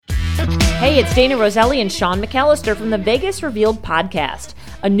Hey, it's Dana Roselli and Sean McAllister from the Vegas Revealed podcast.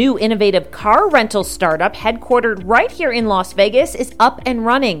 A new innovative car rental startup headquartered right here in Las Vegas is up and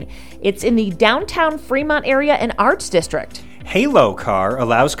running. It's in the downtown Fremont area and Arts District. Halo Car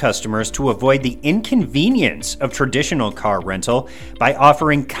allows customers to avoid the inconvenience of traditional car rental by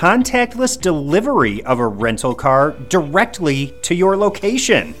offering contactless delivery of a rental car directly to your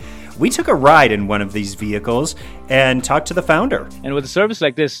location. We took a ride in one of these vehicles and talked to the founder. And with a service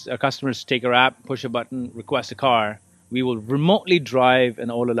like this, our customers take our app, push a button, request a car. We will remotely drive an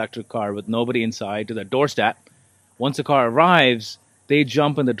all-electric car with nobody inside to their doorstep. Once the car arrives, they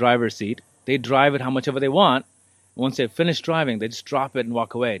jump in the driver's seat. They drive it how much ever they want. Once they've finished driving, they just drop it and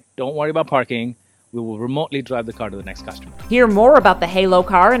walk away. Don't worry about parking. We will remotely drive the car to the next customer. Hear more about the Halo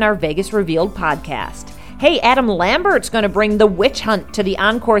Car in our Vegas Revealed podcast. Hey, Adam Lambert's going to bring The Witch Hunt to the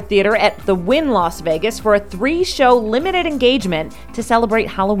Encore Theater at the Wynn Las Vegas for a 3-show limited engagement to celebrate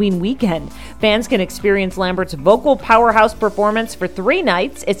Halloween weekend. Fans can experience Lambert's vocal powerhouse performance for 3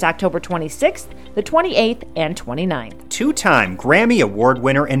 nights. It's October 26th, the 28th, and 29th. Two-time Grammy Award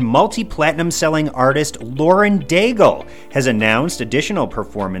winner and multi-platinum selling artist Lauren Daigle has announced additional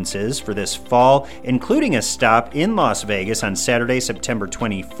performances for this fall, including a stop in Las Vegas on Saturday, September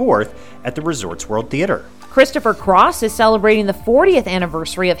 24th at the Resorts World Theater. Christopher Cross is celebrating the 40th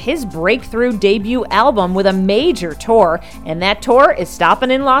anniversary of his breakthrough debut album with a major tour, and that tour is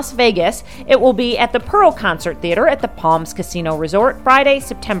stopping in Las Vegas. It will be at the Pearl Concert Theater at the Palms Casino Resort Friday,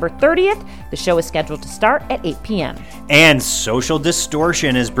 September 30th. The show is scheduled to start at 8 p.m. And Social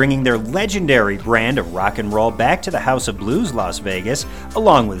Distortion is bringing their legendary brand of rock and roll back to the House of Blues Las Vegas,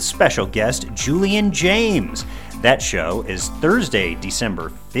 along with special guest Julian James. That show is Thursday,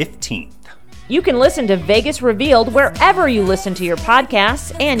 December 15th. You can listen to Vegas Revealed wherever you listen to your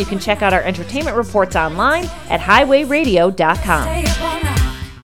podcasts, and you can check out our entertainment reports online at highwayradio.com.